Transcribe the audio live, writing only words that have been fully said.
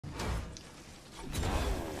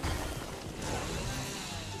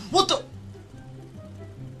What the?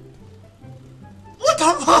 What the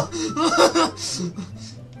fuck?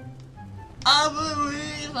 I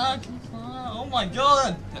believe I can fly. Oh my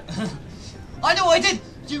god! I know I did.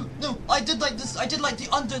 I did like this. I did like the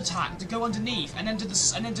under attack to go underneath, and then did the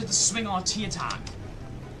swing RT attack.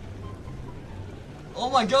 Oh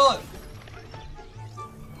my god!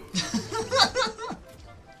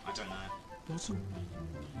 I don't know.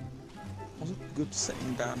 Wasn't good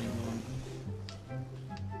sitting down in one.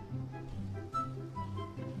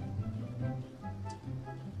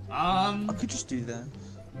 I could just do that.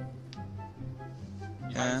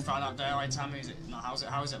 Yeah. You found up there, right? Tell me, is it? No, how is it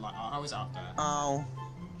like? How is it up there? Oh.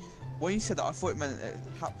 When you said that, I thought it meant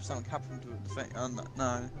something happened to the thing. No.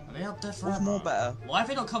 Are they up there forever? What's more better? Why have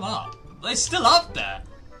they not come up? They're still up there.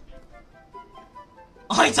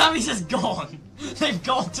 Oh, Tammy's just gone. They've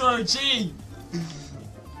gone to OG.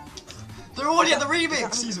 They're already at the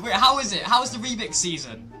remix season. Wait, how is it? How is the remix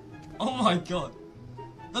season? Oh my god.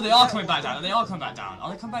 No, they are coming back down. They are coming back down. Are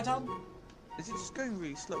they coming back down? Is it just going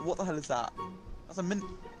really slow? What the hell is that? That's a min.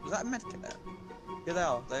 Was that a medkit there? Yeah, they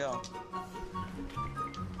are. They are.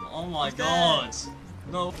 Oh my god.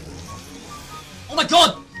 No. Oh my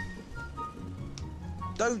god!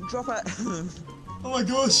 Don't drop it. Oh my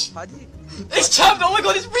gosh. How do you? It's champ! Oh my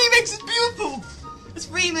god, it's remix! It's beautiful! It's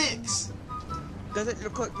remix! Does it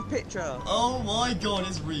look like the picture? Oh my god,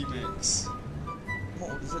 it's remix.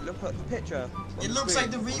 What does it look like the picture? It looks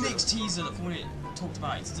like the remix teaser that Fortnite talked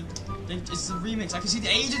about. It's the remix. I can see the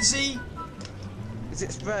agency. Is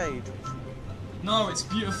it sprayed? No, it's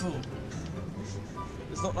beautiful.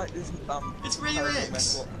 It's not like this. It's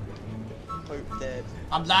remix. Hope dead.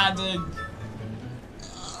 I'm landing.